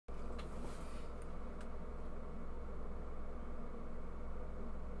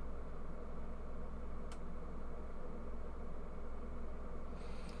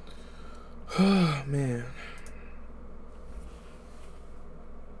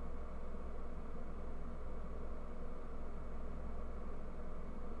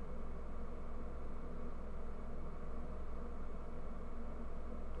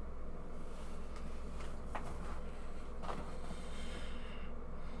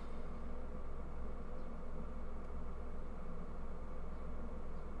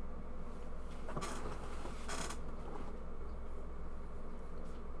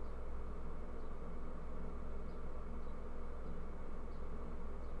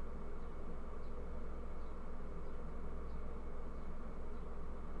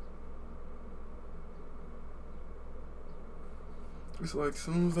It's like as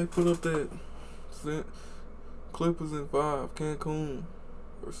soon as they put up that Clippers in 5, Cancun,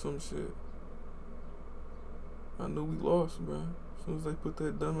 or some shit, I knew we lost, bro. As soon as they put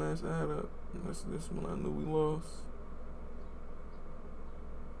that dumbass ad up, that's when I knew we lost.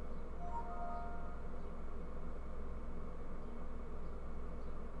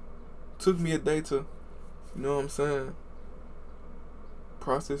 Took me a day to, you know what I'm saying,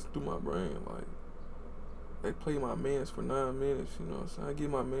 process through my brain. Like, they play my mans for 9 minutes, you know what I'm saying? I get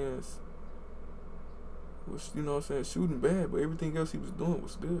my mans, was, you know what I'm saying, shooting bad, but everything else he was doing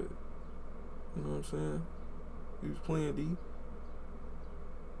was good. You know what I'm saying? He was playing D.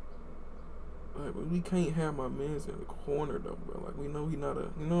 Like, but we can't have my mans in the corner, though, bro. Like, we know he not a,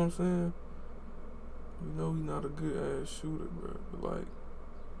 you know what I'm saying? We know he not a good-ass shooter, bro. But, like,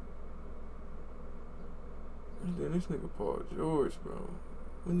 and then this nigga Paul George, bro.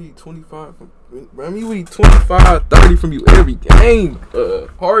 We need 25 from, I mean, we need 25, 30 from you every game,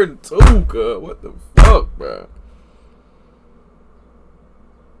 Harden too, what the fuck, bro?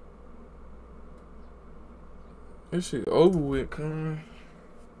 This shit over with, cuz.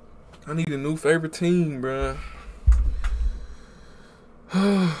 I need a new favorite team, bro.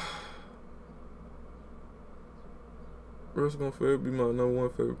 Russ gonna forever be my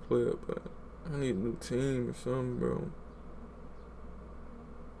 #1 favorite player, but I need a new team or something, bro.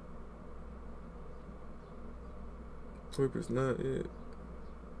 Clippers not it.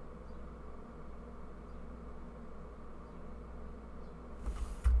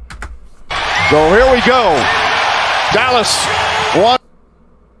 So here we go. Dallas won.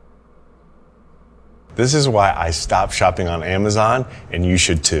 This is why I stopped shopping on Amazon, and you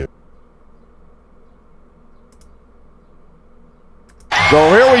should too. So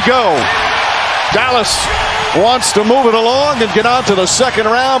here we go. Dallas wants to move it along and get on to the second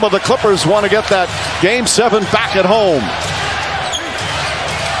round, but the Clippers want to get that Game 7 back at home.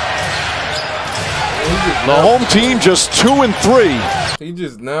 The home team just 2-3. He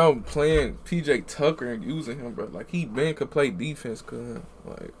just now playing PJ Tucker and using him, bro. Like, he been could play defense, cuz.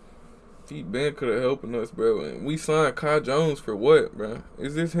 Like, he been could have helping us, bro. And we signed Kai Jones for what, bro?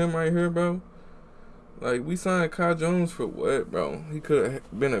 Is this him right here, bro? Like, we signed Kai Jones for what, bro? He could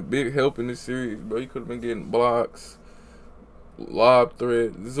have been a big help in this series, bro. He could have been getting blocks, lob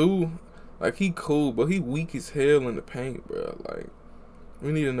threat. Zoo, like, he cool, but he weak as hell in the paint, bro. Like,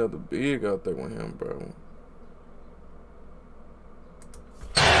 we need another big out there with him, bro.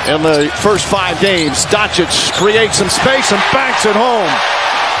 In the first 5 games, Doncic creates some space and banks it home.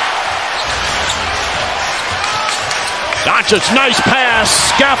 Doncic, nice pass.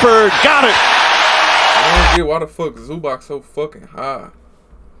 Stafford got it. I don't get why the fuck Zubac so fucking high.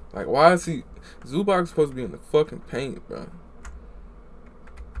 Like, why is he... Zubac supposed to be in the fucking paint, bro.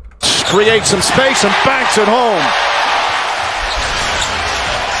 Creates some space and banks it home.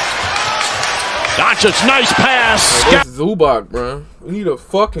 Doncic, nice pass. Hey, that's Zubac, bro. We need a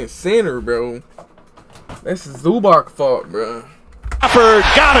fucking center, bro. That's Zubac's fault, bro. Stafford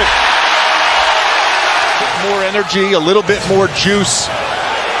got it. More energy, a little bit more juice.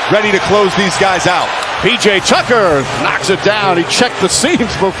 Ready to close these guys out. PJ Tucker knocks it down. He checked the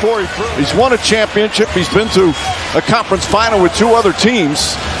seams before he threw. He's won a championship. He's been to a conference final with 2 other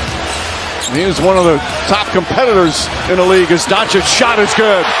teams. He is one of the top competitors in the league. His Doncic shot is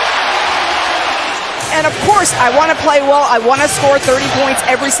good. And of course, I want to play well. I want to score 30 points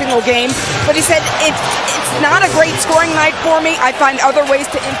every single game. But he said it's not a great scoring night for me. I find other ways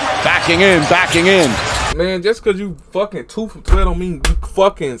to impact. Backing in, backing in. Man, just because you fucking 2 from 12 don't mean you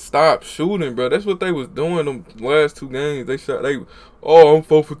fucking stop shooting, bro. That's what they was doing them last 2 games. Oh, I'm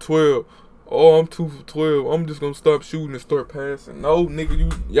 4 for 12. Oh, I'm 2 for 12. I'm just going to stop shooting and start passing. No,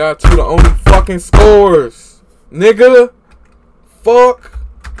 nigga, y'all 2 the only fucking scorers. Nigga. Fuck.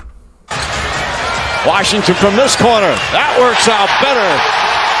 Washington from this corner. That works out better.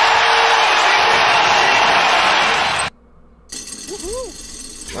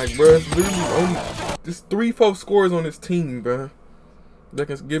 Like, bro, it's literally only just 3-4 scorers on this team, bro. That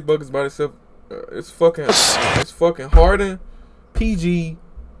can get buckets by themselves. It's fucking Harden, PG,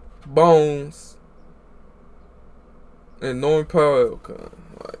 Bones, and Norman Powell.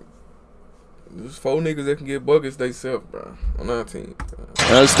 Like, there's 4 niggas that can get buckets themselves, bro, on our team.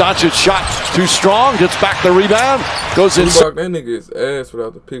 As Doncic shot too strong, gets back the rebound, goes in. That nigga is ass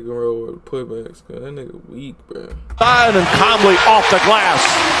without the pick and roll or the putbacks, cause that nigga weak, bro. And calmly off the glass.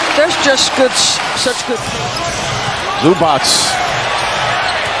 There's just such good. Zubac's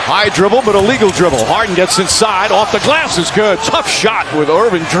high dribble, but a legal dribble. Harden gets inside, off the glass is good. Tough shot with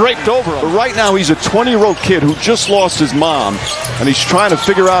Irving draped over him. But right now, he's a 20-year-old kid who just lost his mom, and he's trying to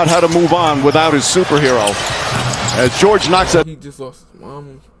figure out how to move on without his superhero. As George knocks it. He just lost his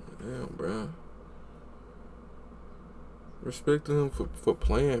mama. Damn, bro. Respect to him for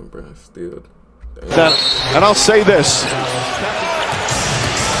playing, bro. Still. And I'll say this.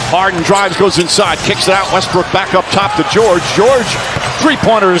 Harden drives, goes inside, kicks it out. Westbrook back up top to George. George,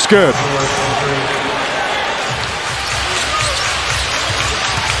 three-pointer is good.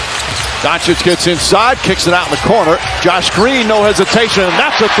 Doncic gets inside, kicks it out in the corner. Josh Green, no hesitation, and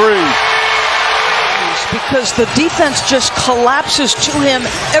that's a three. Because the defense just collapses to him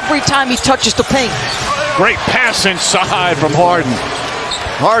every time he touches the paint. Great pass inside from Harden.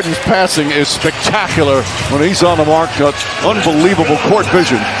 Harden's passing is spectacular when he's on the mark. Unbelievable court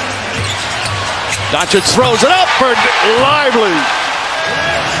vision. Doncic throws it up for Lively.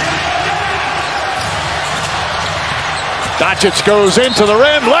 Doncic goes into the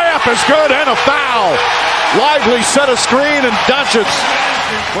rim. Layup is good and a foul. Lively set a screen and Doncic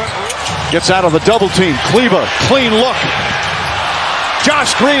gets out of the double team. Kleba, clean look.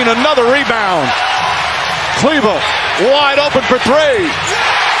 Josh Green, another rebound. Kleba, wide open for three.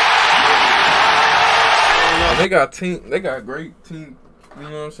 They got great team, you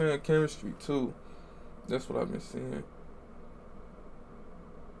know what I'm saying, chemistry too. That's what I've been seeing.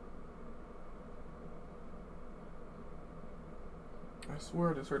 I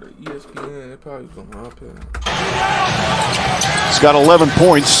swear this heard the ESPN, it probably was on my iPad. He's got 11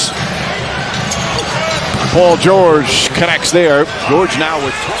 points. Paul George connects there. George now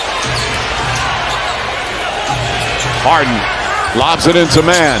with Harden lobs it into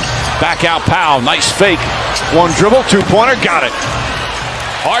man. Back out Powell. Nice fake. One dribble, two-pointer. Got it.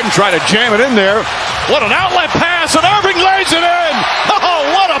 Harden tried to jam it in there. What an outlet pass, and Irving lays it in. Oh,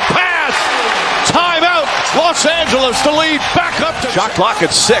 what a pass. Timeout. Los Angeles to lead back up to shot clock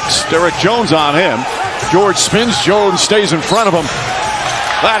at 6. Derek Jones on him. George spins. Jones stays in front of him.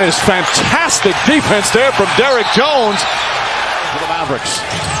 That is fantastic defense there from Derek Jones for the Mavericks.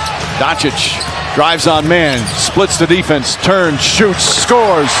 Doncic drives on man, splits the defense, turns, shoots,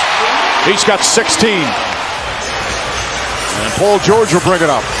 scores. He's got 16. And Paul George will bring it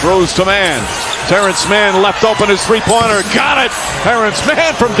up. Throws to man. Terrence Mann left open his three-pointer. Got it! Terrence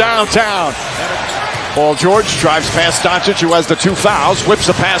Mann from downtown. Paul George drives past Doncic, who has the two fouls. Whips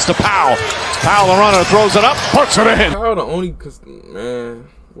the pass to Powell. Powell, the runner, throws it up, puts it in. Powell the only, man,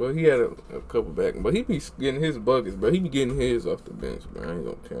 well, he had a couple back, but he be getting his buckets, bro. He be getting his off the bench, bro. I ain't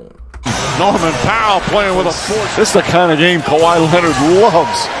gonna count. Norman Powell playing with a force. This is the kind of game Kawhi Leonard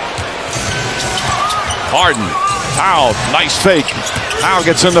loves. Harden, Powell, nice fake. Powell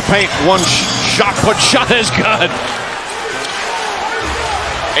gets in the paint. One shot put, shot is good.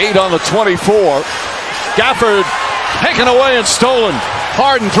 8 on the 24. Gafford taken away and stolen.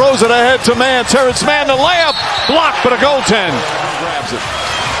 Harden throws it ahead to man. Terrence Mann, the layup blocked, but a goaltend. Grabs it.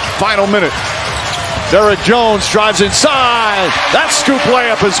 Final minute. Derek Jones drives inside. That scoop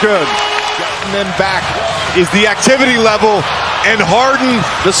layup is good. And then back is the activity level, and Harden,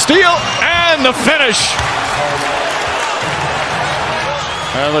 the steal and the finish.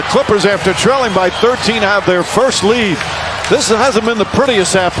 And the Clippers, after trailing by 13, have their first lead. This hasn't been the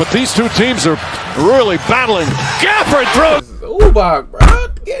prettiest half, but these two teams are really battling. Gafford throws Ubach, bro.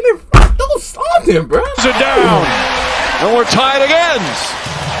 Get it, do something, bro. it down. And we're tied again.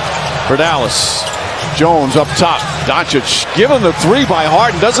 For Dallas. Jones up top. Doncic given the three by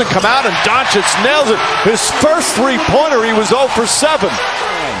Harden. Doesn't come out, and Doncic nails it. His first three-pointer, he was 0 for 7.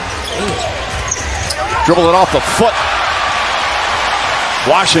 Dribble it off the foot.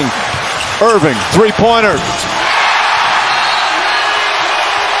 Washing. Irving, three-pointer.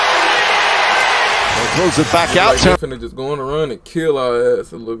 Throws it back out. They're finna just go on a run and kill our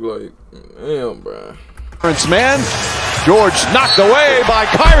ass. It look like, damn, bro. Terrence Mann. George knocked away by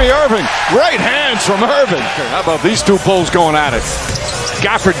Kyrie Irving. Great hands from Irving. How about these two bulls going at it?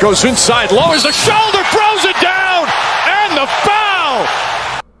 Gafford goes inside, lowers the shoulder, throws it down, and the foul.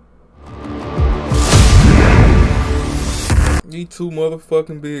 He too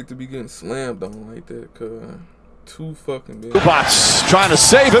motherfucking big to be getting slammed on like that, cuz. Too fucking big. Bots trying to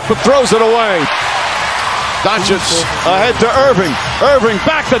save it, but throws it away. Doncic ahead to Irving. Irving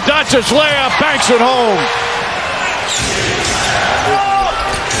back to Doncic, layup, banks it home.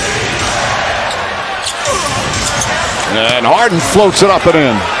 And Harden floats it up and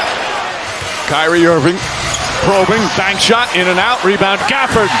in. Kyrie Irving probing, bank shot, in and out, rebound,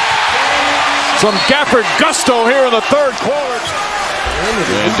 Gafford. Some Gafford gusto here in the third quarter.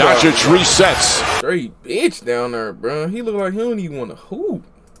 And Doncic resets. Straight bitch down there, bro. He look like he don't even want to hoop.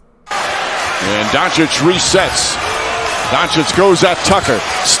 And Doncic resets. Doncic goes at Tucker.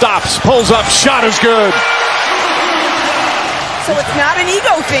 Stops, pulls up, shot is good. So So it's not an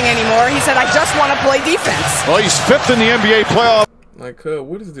ego thing anymore. He said, I just want to play defense. Well, he's 5th in the NBA playoff. Like,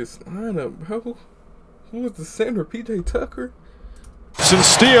 what is this lineup, bro? Who is the center? PJ Tucker? And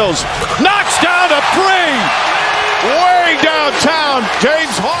steals. Knocks down a 3. Way downtown.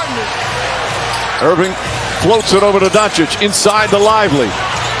 James Harden. Irving floats it over to Doncic. Inside to Lively.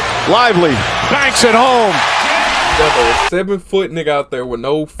 Lively banks it home. Got a 7-foot nigga out there with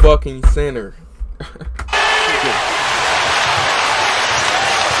no fucking center.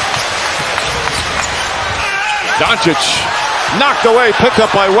 Doncic knocked away, picked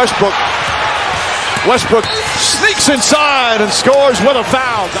up by Westbrook. Westbrook sneaks inside and scores with a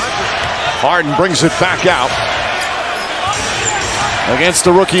foul. Harden brings it back out against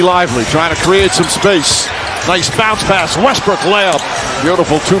the rookie Lively, trying to create some space. Nice bounce pass. Westbrook layup.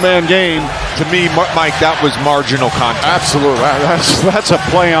 Beautiful two-man game. To me, Mike, that was marginal contact. Absolutely. That's a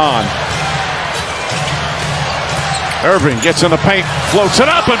play on. Irving gets in the paint, floats it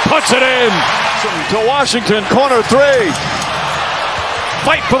up and puts it in. To Washington, corner 3.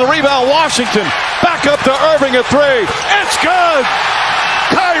 Fight for the rebound, Washington. Back up to Irving at 3. It's good.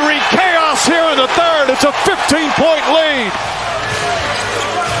 Kyrie chaos here in the third. It's a 15-point lead.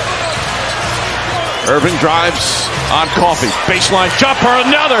 Irving drives on Coffee. Baseline jumper,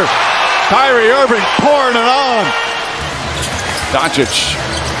 another. Kyrie Irving pouring it on. Doncic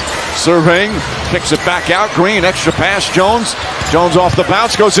surveying, kicks it back out. Green, extra pass. Jones. Jones off the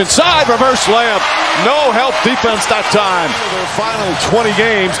bounce, goes inside. Reverse layup. No help defense that time. Their final 20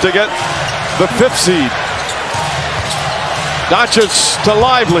 games to get the 5th seed. Doncic to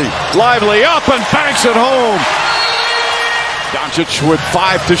Lively. Lively up and banks it home. Doncic with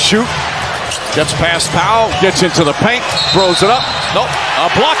 5 to shoot. Gets past Powell, gets into the paint, throws it up. Nope,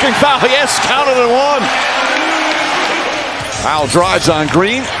 a blocking foul. Yes, counted at 1. Powell drives on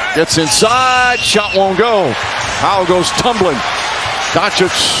Green, gets inside, shot won't go. Powell goes tumbling.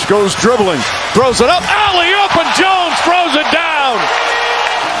 Doncic goes dribbling, throws it up, alley-oop, and Jones throws it down.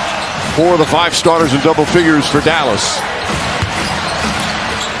 4 of the 5 starters in double figures for Dallas.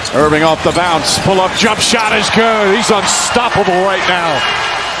 Irving off the bounce, pull-up jump shot is good. He's unstoppable right now.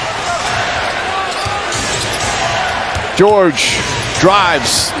 George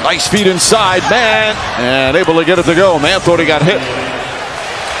drives, nice feet inside, man, and able to get it to go. Man thought he got hit.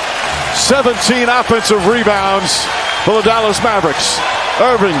 17 offensive rebounds for the Dallas Mavericks.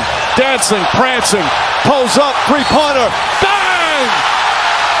 Irving dancing, prancing, pulls up, three-pointer, bang!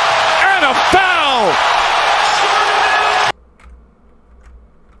 And a foul!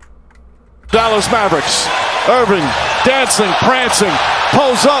 Dallas Mavericks. Irving dancing, prancing,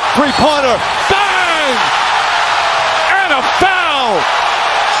 pulls up, three-pointer, bang! And a foul!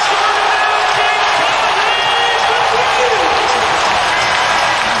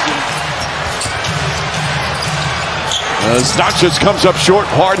 As Doncic comes up short,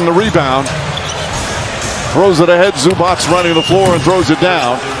 Harden the rebound. Throws it ahead, Zubac's running the floor and throws it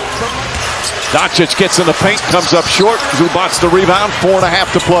down. Doncic gets in the paint, comes up short. Zubac's the rebound,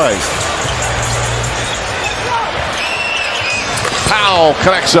 4.5 to play. Powell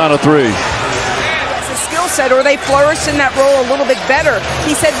connects on a 3. It's a skill set, or they flourish in that role a little bit better.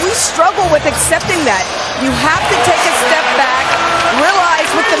 He said, we struggle with accepting that. You have to take a step back, realize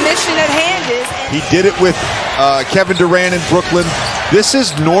what the mission at hand is. He did it with Kevin Durant in Brooklyn. This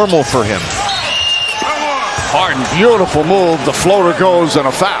is normal for him. Harden, beautiful move. The floater goes and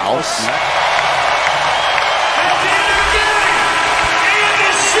a foul.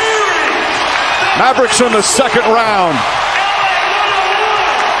 Mavericks in the second round.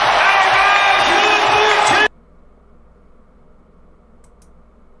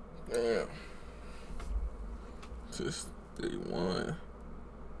 Damn. Just they won.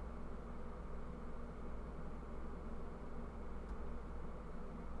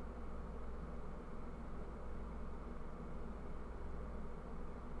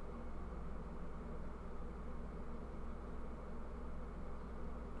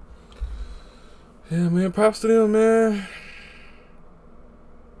 Yeah, man, props to them, man.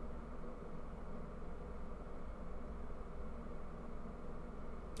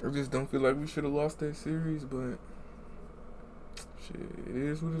 I just don't feel like we should have lost that series, but shit, it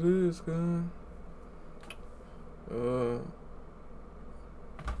is what it is, guys.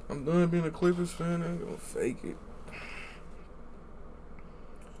 I'm done being a Clippers fan. I ain't gonna fake it.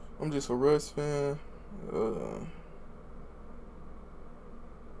 I'm just a Russ fan.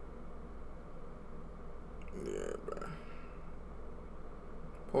 Yeah, bro.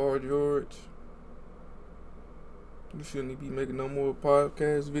 Paul George. You shouldn't be making no more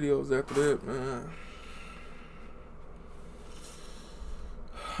podcast videos after that, man.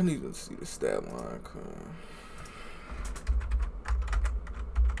 I need to see the stat line,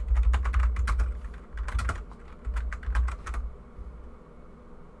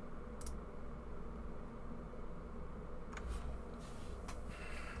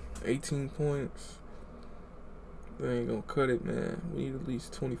 18 points. They ain't gonna cut it, man. We need at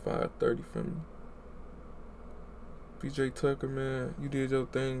least 25, 30 from you. PJ Tucker, man, you did your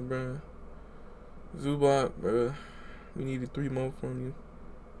thing, bro. Zubac, bro, we needed 3 more from you.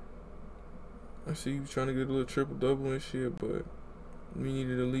 I see you trying to get a little triple-double and shit, but we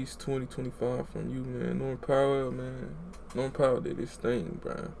needed at least 20, 25 from you, man. Norman Powell, man. Norman Powell did his thing,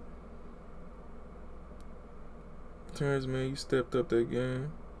 bro. Terrence, man, you stepped up that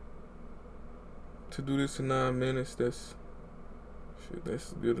game. To do this in 9 minutes, that's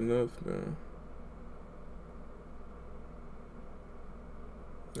good enough, man.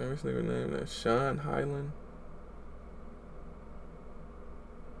 This nigga name that Sean Highland.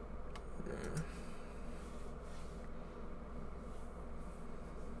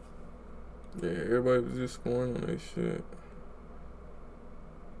 Yeah, everybody was just scoring on that shit.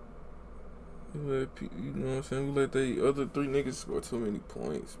 You know what I'm saying? We let the other 3 niggas score too many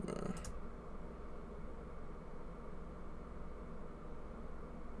points, man.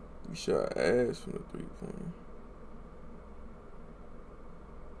 We shot ass from the 3-pointer.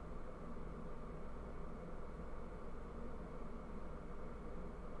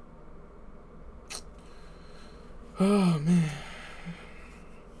 Oh, man.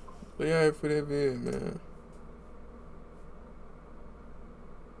 But yeah, for that vid, man.